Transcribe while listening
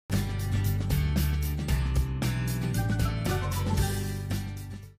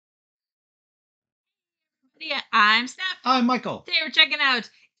Yeah, I'm Steph. I'm Michael. Today we're checking out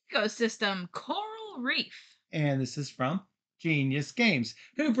Ecosystem Coral Reef. And this is from Genius Games,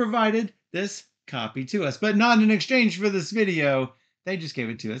 who provided this copy to us, but not in exchange for this video. They just gave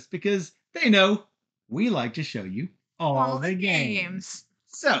it to us because they know we like to show you all the games.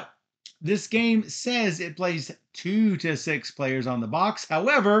 So, this game says it plays 2 to 6 players on the box.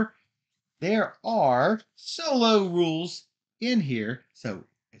 However, there are solo rules in here, so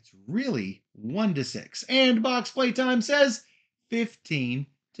it's really 1 to 6. And box playtime says 15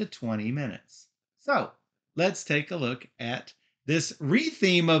 to 20 minutes. So let's take a look at this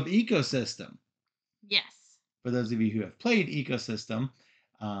re-theme of Ecosystem. Yes. For those of you who have played Ecosystem,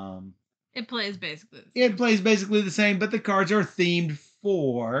 it plays basically the same, but the cards are themed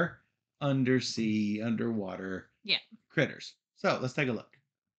for undersea, underwater critters. So let's take a look.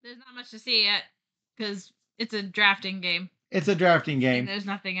 There's not much to see yet because it's a drafting game. It's a drafting game. And there's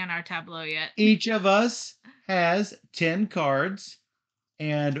nothing on our tableau yet. Each of us has 10 cards,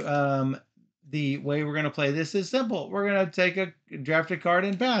 and the way we're going to play this is simple. We're going to take a draft a card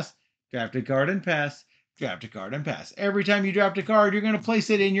and pass, draft a card and pass, draft a card and pass. Every time you draft a card, you're going to place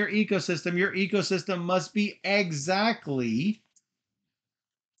it in your ecosystem. Your ecosystem must be exactly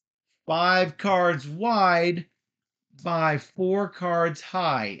 5 cards wide by 4 cards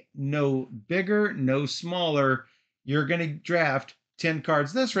high. No bigger, no smaller. You're going to draft 10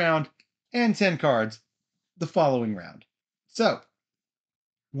 cards this round and 10 cards the following round. So,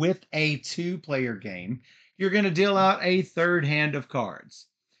 with a 2-player game, you're going to deal out a third hand of cards.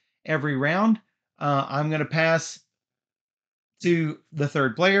 Every round, I'm going to pass to the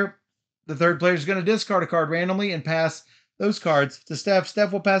third player. The third player is going to discard a card randomly and pass those cards to Steph.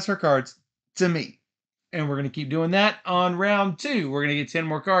 Steph will pass her cards to me. And we're going to keep doing that on round 2. We're going to get 10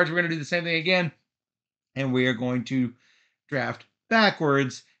 more cards. We're going to do the same thing again. And we are going to draft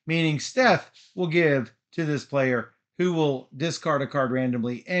backwards, meaning Steph will give to this player who will discard a card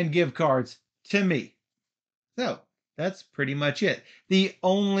randomly and give cards to me. So that's pretty much it. The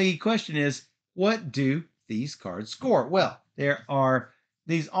only question is, what do these cards score? Well, there are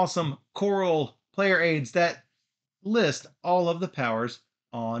these awesome coral player aids that list all of the powers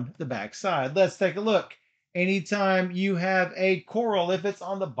on the back side. Let's take a look. Anytime you have a coral, if it's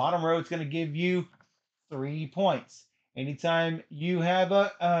on the bottom row, it's going to give you 3 points. Anytime you have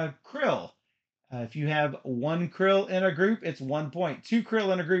a krill, if you have 1 krill in a group, it's 1 point. 2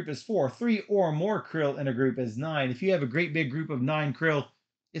 krill in a group is 4. 3 or more krill in a group is 9. If you have a great big group of 9 krill,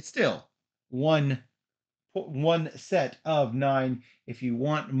 it's still one set of 9. If you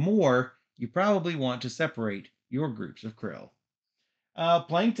want more, you probably want to separate your groups of krill.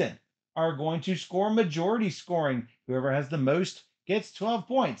 Plankton are going to score majority scoring. Whoever has the most gets 12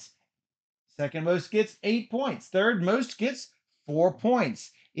 points. Second most gets 8 points. Third most gets 4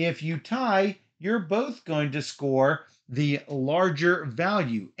 points. If you tie, you're both going to score the larger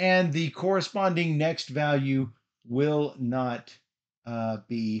value, and the corresponding next value will not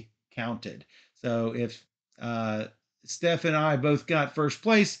be counted. So if Steph and I both got first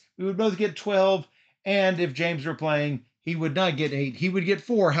place, we would both get 12, and if James were playing, he would not get 8, he would get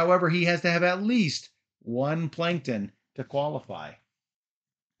 4. However, he has to have at least 1 plankton to qualify.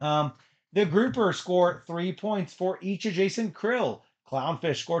 The grouper score 3 points for each adjacent krill.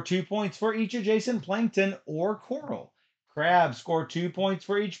 Clownfish score 2 points for each adjacent plankton or coral. Crabs score 2 points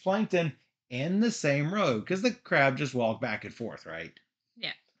for each plankton in the same row, because the crab just walked back and forth, right?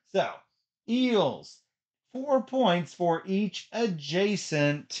 Yeah. So, eels, 4 points for each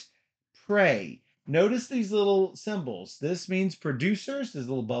adjacent prey. Notice these little symbols. This means producers, these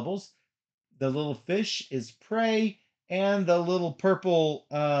little bubbles. The little fish is prey, and the little purple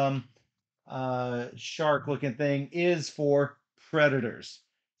shark-looking thing is for predators.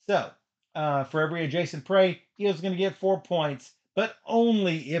 So, for every adjacent prey, eel's going to get 4 points, but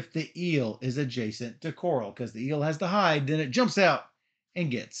only if the eel is adjacent to coral, because the eel has to hide, then it jumps out and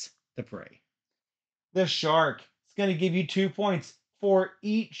gets the prey. The shark is going to give you 2 points for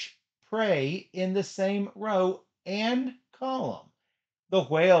each prey in the same row and column. The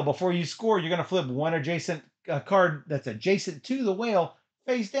whale, before you score, you're going to flip one adjacent card that's adjacent to the whale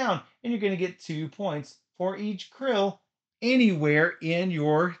face down, and you're going to get 2 points for each krill anywhere in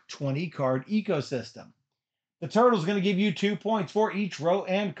your 20-card ecosystem. The turtle is going to give you 2 points for each row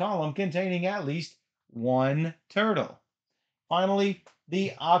and column containing at least 1 turtle. Finally,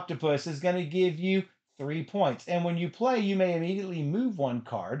 the octopus is going to give you 3 points. And when you play, you may immediately move 1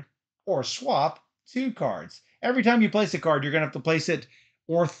 card or swap 2 cards. Every time you place a card, you're going to have to place it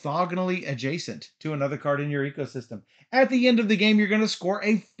orthogonally adjacent to another card in your ecosystem. At the end of the game, you're going to score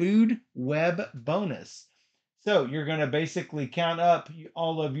a food web bonus. So you're going to basically count up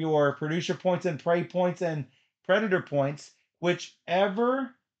all of your producer points and prey points and predator points.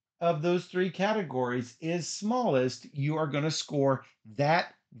 Whichever of those three categories is smallest, you are going to score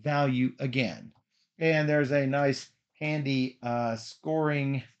that value again. And there's a nice handy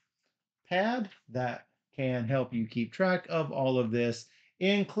scoring pad that can help you keep track of all of this,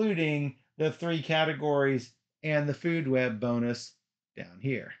 including the three categories and the food web bonus down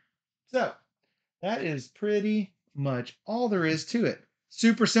here. So that is pretty much all there is to it.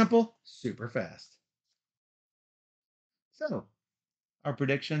 Super simple, super fast. So, our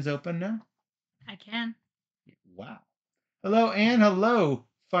predictions open now? I can. Wow. Hello, Anne. Hello,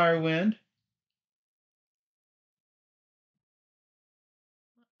 Firewind.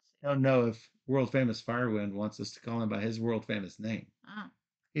 I don't know if world famous Firewind wants us to call him by his world famous name. Oh.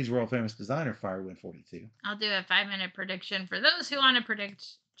 He's world famous designer Firewind 42. I'll do a 5-minute prediction. For those who want to predict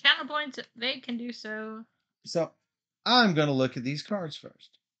channel points, they can do so. So, I'm going to look at these cards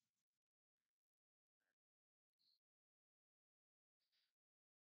first.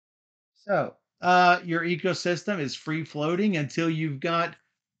 So, your ecosystem is free floating until you've got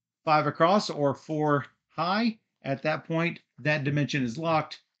 5 across or 4 high. At that point, that dimension is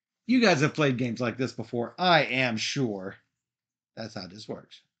locked. You guys have played games like this before, I am sure. That's how this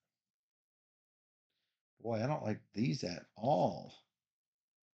works. Boy, I don't like these at all.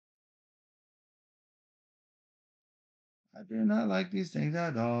 I do not like these things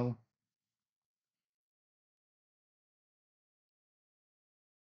at all.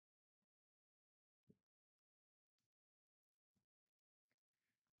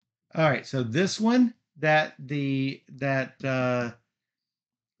 All right, so this one that the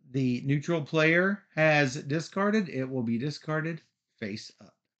neutral player has discarded, it will be discarded face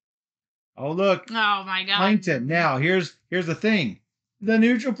up. Oh look, Oh my god. Plankton. Now here's the thing: the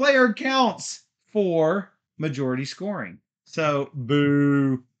neutral player counts for majority scoring. So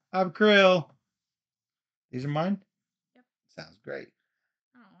boo, I'm Krill. These are mine. Yep. Sounds great.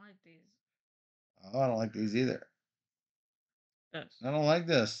 I don't like these. Oh, I don't like these either. Yes. I don't like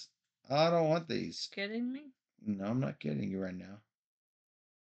this. I don't want these. Kidding me? No, I'm not kidding you right now.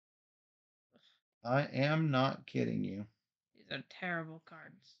 I am not kidding you. These are terrible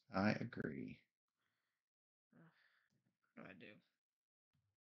cards. I agree. What do I do?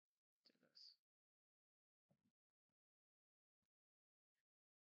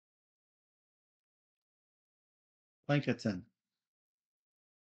 Do this. Plankerton.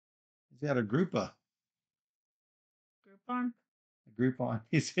 He's got a Groupa. Groupon? A Groupon.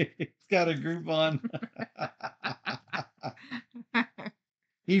 He's got a Groupon.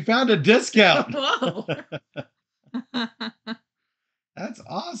 He found a discount. Whoa. That's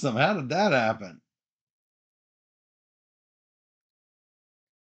awesome. How did that happen?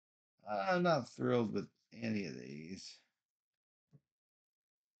 I'm not thrilled with any of these.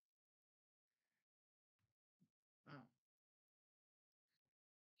 Oh.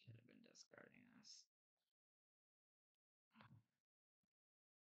 Should have been discarding this.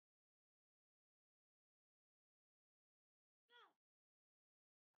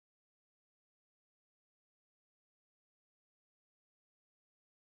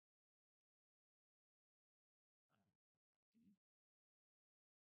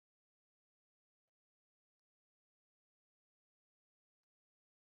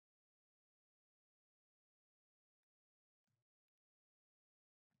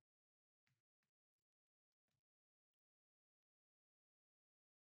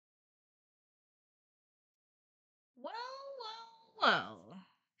 Well, well.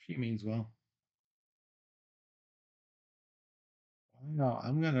 She means well. No,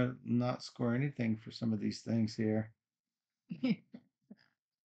 I'm gonna not score anything for some of these things here. Oh my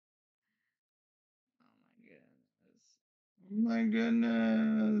goodness. My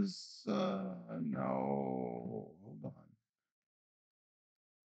goodness. No. Hold on.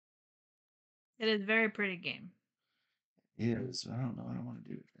 It is a very pretty game. It is. I don't know what I want to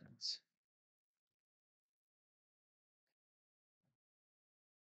do with this.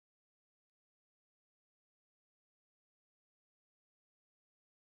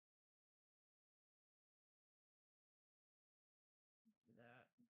 That.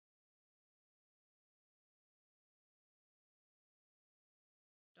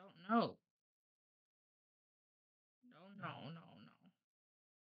 Don't know. No, no, no, no.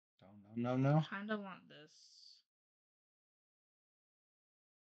 No, no, no. Kinda want this.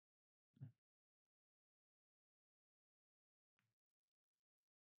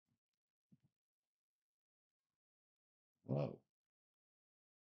 Whoa.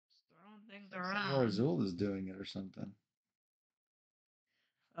 Just throwing things Or around. Azul is doing it or something.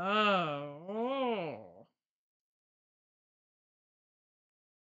 Oh.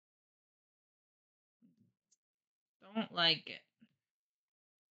 don't like it.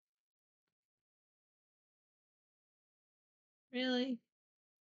 Really?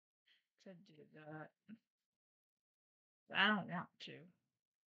 Could do that. I don't want to.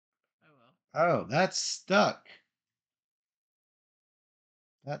 Oh well. Oh, that's stuck.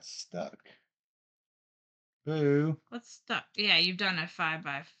 That's stuck. Boo. What's stuck? Yeah, you've done a 5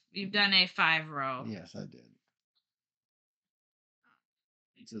 by. You've done a 5 row. Yes, I did.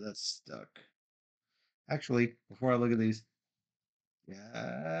 So that's stuck. Actually, before I look at these, yeah,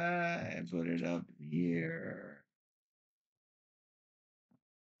 I put it up here.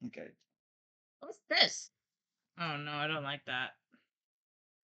 Okay. What's this? Oh no, I don't like that.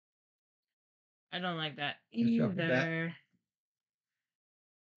 I don't like that You shuffled that. either.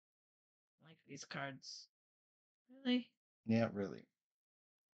 I like these cards. Really? Yeah, really.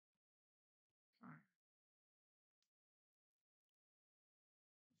 Fine.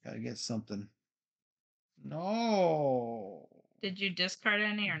 Gotta get something. No. Did you discard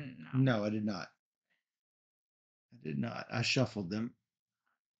any or no? No, I did not. I did not. I shuffled them.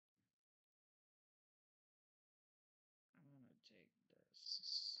 I'm gonna take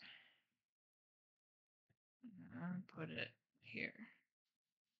this and put it here.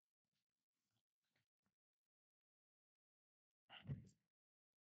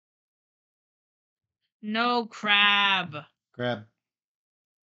 No crab. Grab.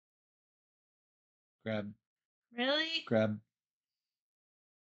 Grab. Really? Grab.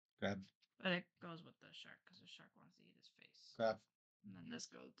 Grab. But it goes with the shark because the shark wants to eat his face. Grab. And then this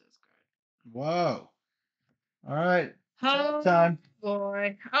goes discard. Whoa. All right. Oh Time.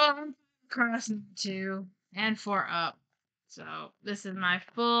 boy. Oh, I'm crossing 2 and 4 up. So this is my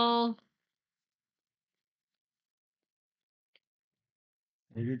full.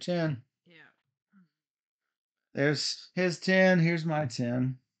 Here's your 10. Yeah. There's his 10. Here's my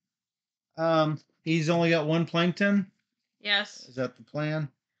 10. He's only got one plankton. Yes. Is that the plan?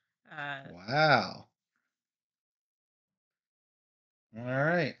 Uh, Wow. All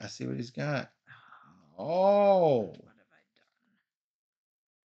right. I see what he's got. Oh. What have I done?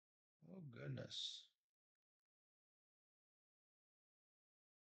 Oh, goodness.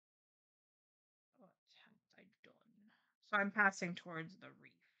 What have I done? So I'm passing towards the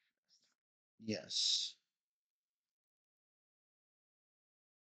reef. Yes.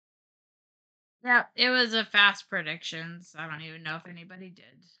 Yeah, it was a fast predictions. I don't even know if anybody did.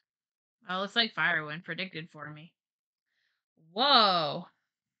 Oh, it looks like Firewind predicted for me. Whoa.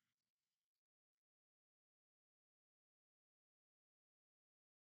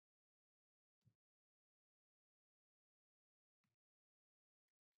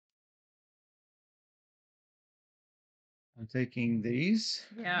 I'm taking these.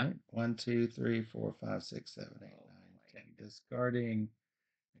 Yeah. Right. 1, 2, 3, 4, 5, 6, 7, 8, 9, 10. Discarding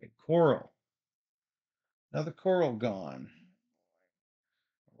a coral. Another coral gone.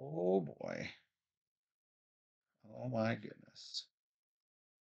 Oh boy. Oh my goodness.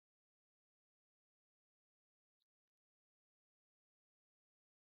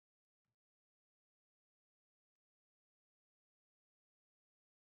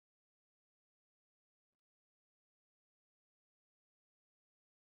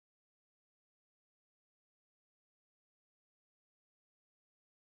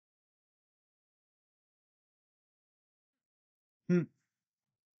 Hmm.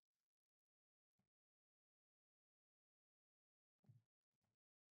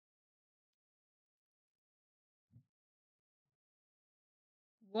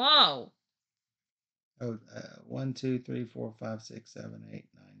 Whoa. Oh, 1, 2, 3, 4, 5, 6, 7, 8,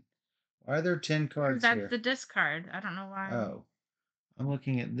 9. Why are there 10 cards That's here? the discard. I don't know why. Oh, I'm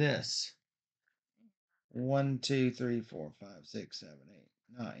looking at this. 1, 2, 3, 4, 5, 6, 7,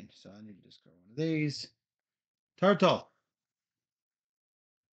 8, 9. So I need to discard one of these. Turtle.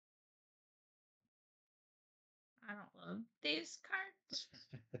 I don't love these cards.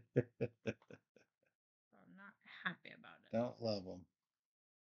 So I'm not happy about it. Don't love them.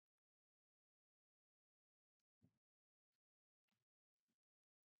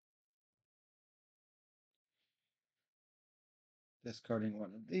 Discarding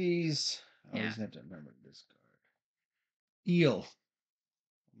one of these. I always have to remember to discard. Eel.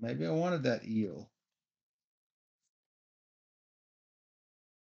 Maybe I wanted that eel.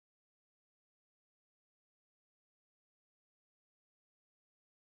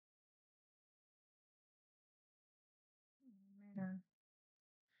 Man.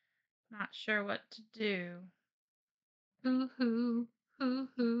 Not sure what to do. Hoo hoo. Hoo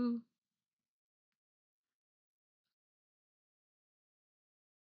hoo.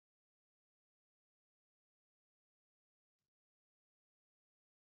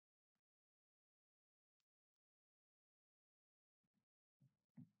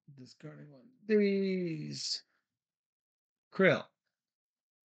 discarding one of these. Krill.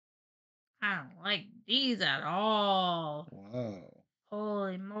 I don't like these at all. Whoa.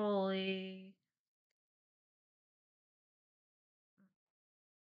 Holy moly.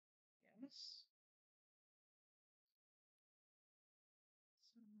 Yes.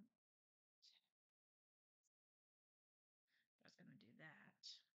 I was gonna do that.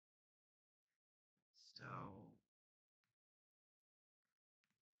 So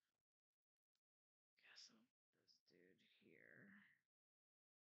guess I'll put this dude here.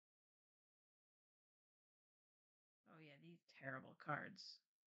 Oh yeah, these terrible cards.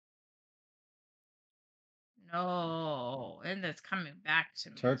 No, and it's coming back to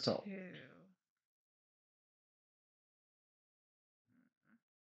me Turtle. too.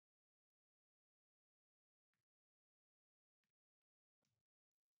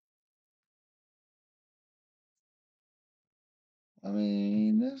 I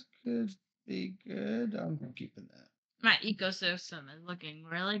mean, this could be good. I'm keeping that. My ecosystem is looking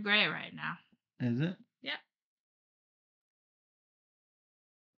really great right now. Is it? Yep.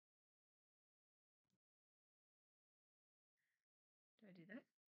 Do I do that?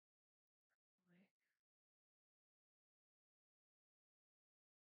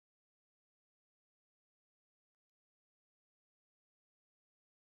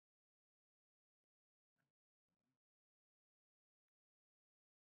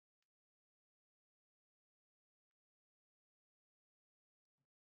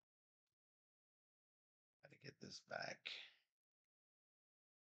 Gotta get this back.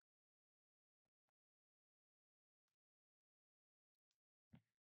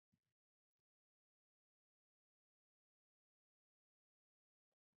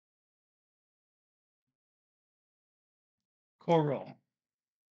 Coral.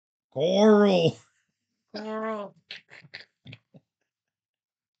 Coral. Coral.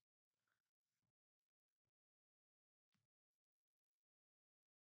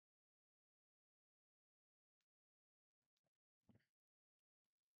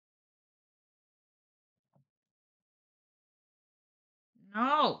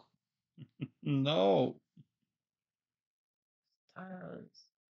 No. No. Stars.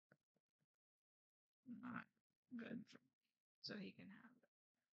 Not good for so he can have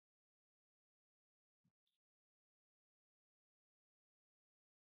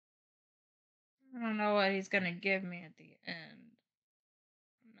it. I don't know what he's gonna give me at the end.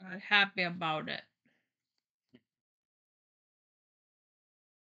 I'm not happy about it.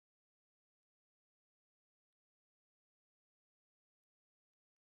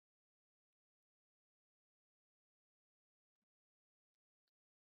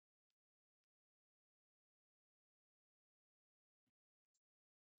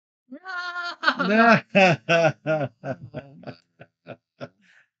 No.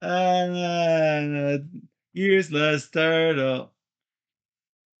 Useless turtle.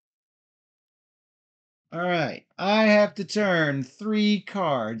 All right. I have to turn 3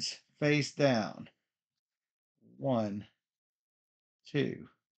 cards face down. 1, 2,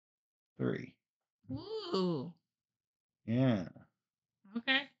 3. Ooh. Yeah.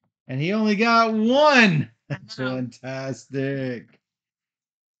 Okay. And he only got 1. That's No. fantastic.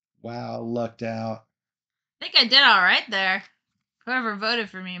 Wow, lucked out. I think I did all right there. Whoever voted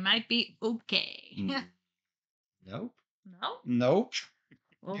for me might be okay. Nope. No? Nope.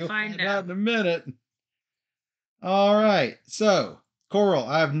 We'll You'll find find out out. in a minute. All right. So, Coral,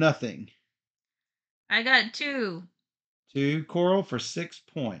 I have nothing. I got 2. 2 Coral for 6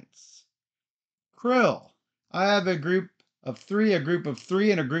 points. Krill, I have a group of 3, a group of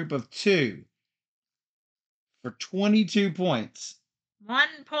 3, and a group of 2 for 22 points. 1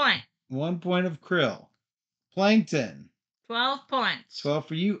 point. 1 point of Krill. Plankton, 12 points. 12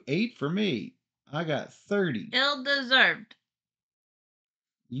 for you, 8 for me. I got 30. Ill deserved.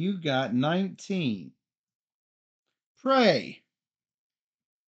 You got 19. Prey,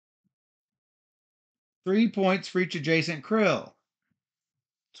 3 points for each adjacent krill.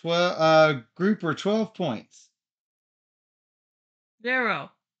 12 grouper 12 points.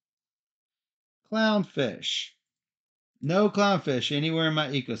 0. Clownfish. No clownfish anywhere in my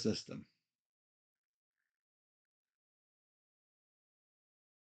ecosystem.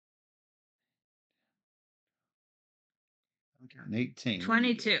 I'm counting 18.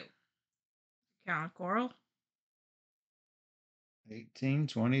 22. Count coral. 18,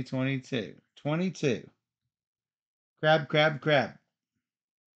 20, 22. 22. Crab, crab, crab.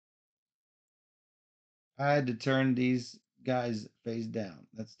 I had to turn these guys face down.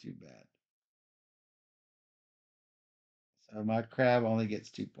 That's too bad. So my crab only gets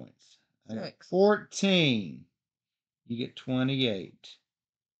 2 points. I got 14. You get 28.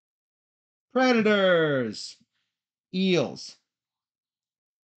 Predators. Eels.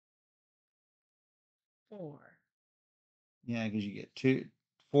 4. Yeah, because you get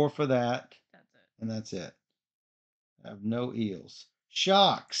 4 for that. That's it. And that's it. I have no eels.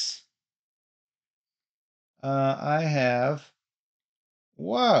 Sharks. I have.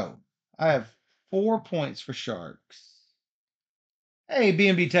 Whoa. I have 4 points for sharks. Hey,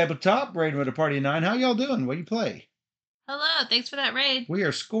 B&B Tabletop, raiding with a party of 9. How y'all doing? What do you play? Hello, thanks for that raid. We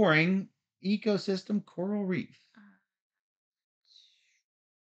are scoring Ecosystem Coral Reef.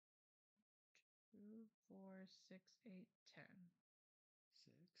 2, 4, 6, 8, 10.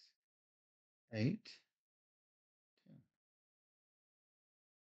 6, 8, 10.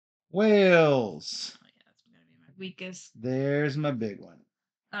 Whales. Oh yeah, that's gonna be my weakest. There's my big one.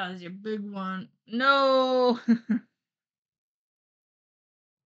 Oh, there's your big one. No. 6, 7,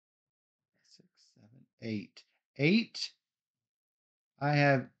 8. 8. I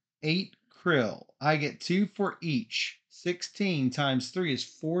have 8 krill. I get 2 for each. 16 times 3 is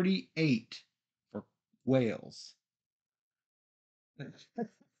 48 for whales.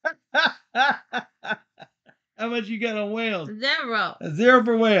 How much you got on whales? 0. 0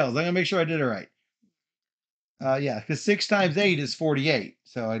 for whales. I'm gonna make sure I did it right. Yeah, because 6 times 8 is 48.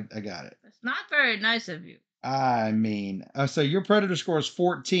 So I got it. That's not very nice of you. I mean, so your predator score is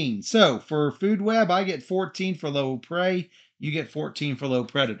 14. So for food web, I get 14 for low prey. You get 14 for low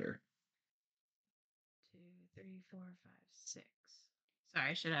predator. 2, 3, 4, 5, 6. Sorry,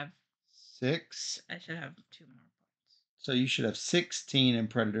 I should have 6. 2 more points. So you should have 16 in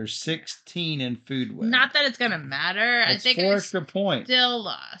predator, 16 in food web. Not that it's gonna matter. That's I think 4 I extra points. still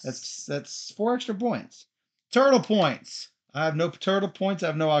lost. That's 4 extra points. Turtle points. I have no turtle points. I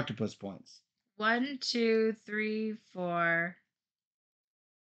have no octopus points. 1, 2, 3, 4.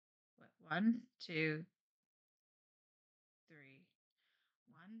 1, 2, 3.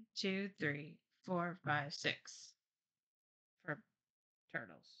 1, 2, 3, 4, 5, 6 for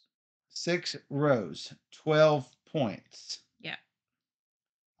turtles. 6 rows, 12 points. Yeah.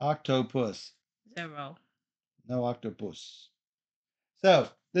 Octopus. 0. No octopus. So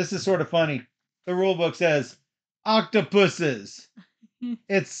this is sort of funny. The rule book says octopuses.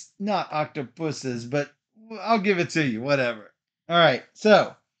 It's not octopuses, but I'll give it to you. Whatever. All right.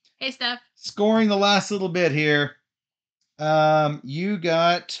 So Hey, Steph. scoring the last little bit here. You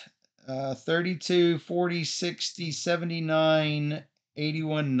got 32, 40, 60, 79,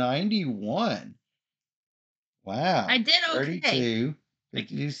 81, 91. Wow. I did okay. 32,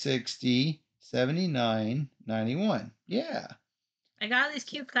 52, 60, 79, 91. Yeah. I got all these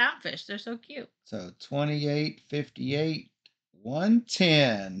cute clownfish. They're so cute. So 28, 58,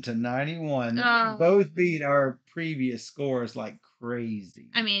 110 to 91. Oh. Both beat our previous scores like crazy.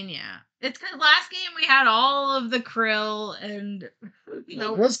 I mean, yeah. It's because last game we had all of the krill and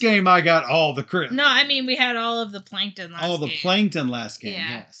This game I got all the krill. No, I mean we had all of the plankton last game. All the plankton last game,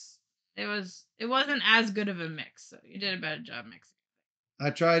 Yeah. yes. It wasn't as good of a mix, so you did a better job mixing. I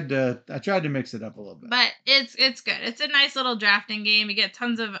tried to mix it up a little bit. But it's good. It's a nice little drafting game. You get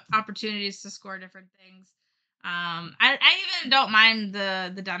tons of opportunities to score different things. I even don't mind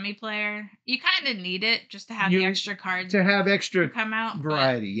the dummy player. You kind of need it just to have the extra cards to have extra come out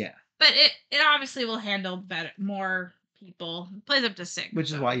variety, yeah. But it obviously will handle better more people. It plays up to 6,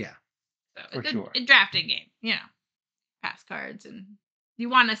 which is why, yeah, so for it's sure. a drafting game, pass cards, and you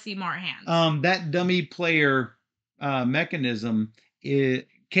want to see more hands. That dummy player mechanism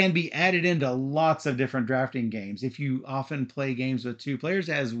can be added into lots of different drafting games. If you often play games with 2 players,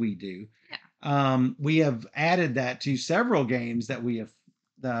 as we do, we have added that to several games that we have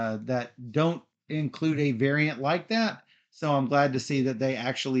that don't include a variant like that. So I'm glad to see that they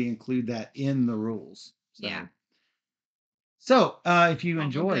actually include that in the rules. So, yeah. So if you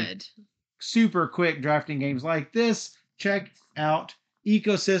enjoy super quick drafting games like this, check out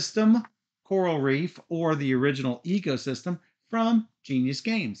Ecosystem Coral Reef or the original Ecosystem from Genius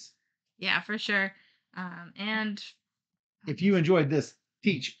Games. Yeah, for sure. And if you enjoyed this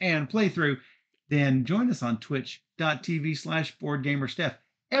teach and playthrough, then join us on twitch.tv/BoardGamerSteph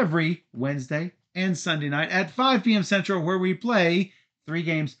every Wednesday and Sunday night at 5 p.m. Central, where we play 3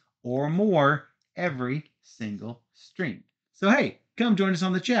 games or more every single stream. So, hey, come join us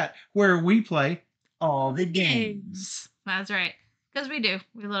on the chat where we play all the games. That's right. Because we do.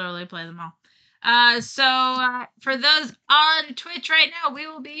 We literally play them all. So for those on Twitch right now, we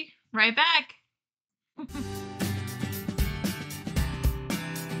will be right back.